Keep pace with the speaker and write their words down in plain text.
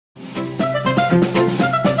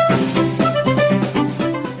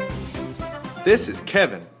This is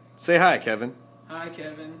Kevin. Say hi, Kevin. Hi,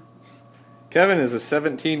 Kevin. Kevin is a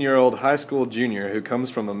 17-year-old high school junior who comes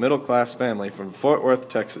from a middle-class family from Fort Worth,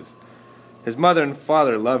 Texas. His mother and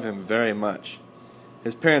father love him very much.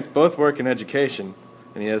 His parents both work in education,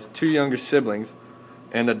 and he has 2 younger siblings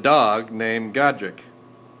and a dog named Godric.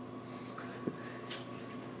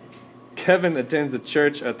 Kevin attends a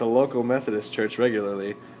church at the local Methodist church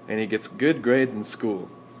regularly, and he gets good grades in school.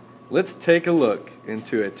 Let's take a look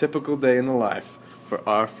into a typical day in the life for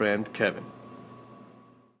our friend Kevin.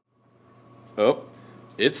 Oh,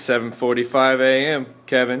 it's 7:45 a.m.,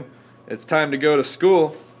 Kevin. It's time to go to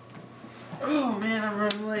school. Oh man, I'm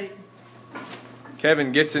running late.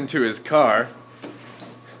 Kevin gets into his car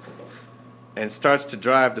and starts to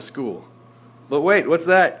drive to school. But wait, what's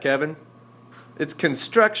that, Kevin? It's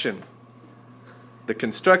construction. The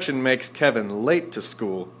construction makes Kevin late to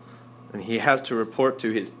school, and he has to report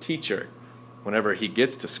to his teacher whenever he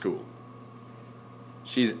gets to school.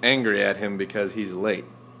 She's angry at him because he's late.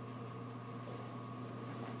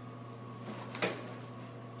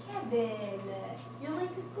 Kevin, you're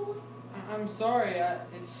late to school? I'm sorry,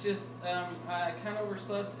 it's just, I kind of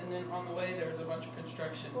overslept, and then on the way there was a bunch of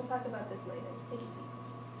construction. We'll talk about this later. Take your seat.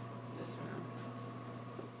 Yes, ma'am.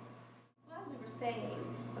 So as we were saying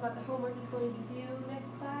about the homework that's going to be due next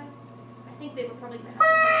class, I think they were probably going to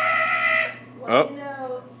have to... Well, you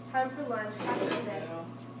know, it's time for lunch. Class is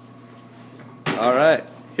dismissed. All right,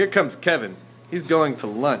 here comes Kevin. He's going to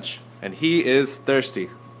lunch, and he is thirsty.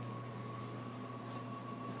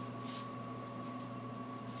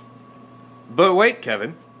 But wait,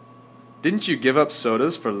 Kevin. Didn't you give up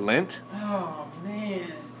sodas for Lent? Oh,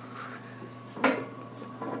 man. Class,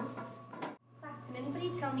 can anybody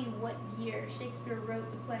tell me what year Shakespeare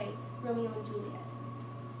wrote the play Romeo and Juliet?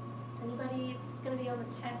 Anybody? It's going to be on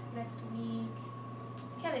the test next week.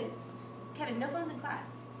 Kevin, no phones in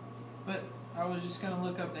class. But I was just going to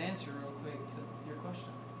look up the answer real quick to your question.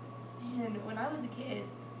 Man, when I was a kid,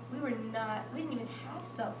 we didn't even have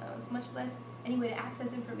cell phones, much less any way to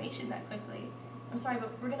access information that quickly. I'm sorry,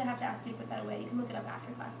 but we're going to have to ask you to put that away. You can look it up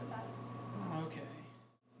after class with that. Oh, okay.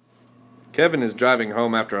 Kevin is driving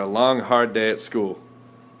home after a long, hard day at school.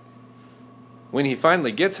 When he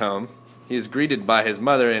finally gets home, he is greeted by his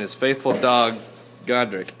mother and his faithful dog,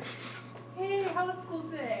 Godric. Hey, how was school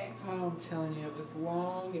today? Oh, I'm telling you, it was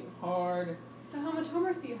long and hard. So how much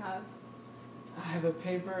homework do you have? I have a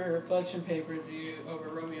reflection paper due over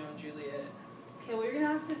Romeo and Juliet. Okay, well you're going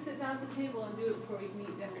to have to sit down at the table and do it before we can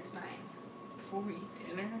eat dinner tonight. Before we eat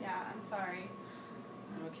dinner? Yeah, I'm sorry.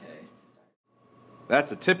 Okay.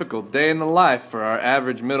 That's a typical day in the life for our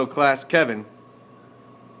average middle-class Kevin.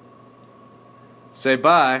 Say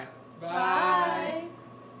bye. Bye.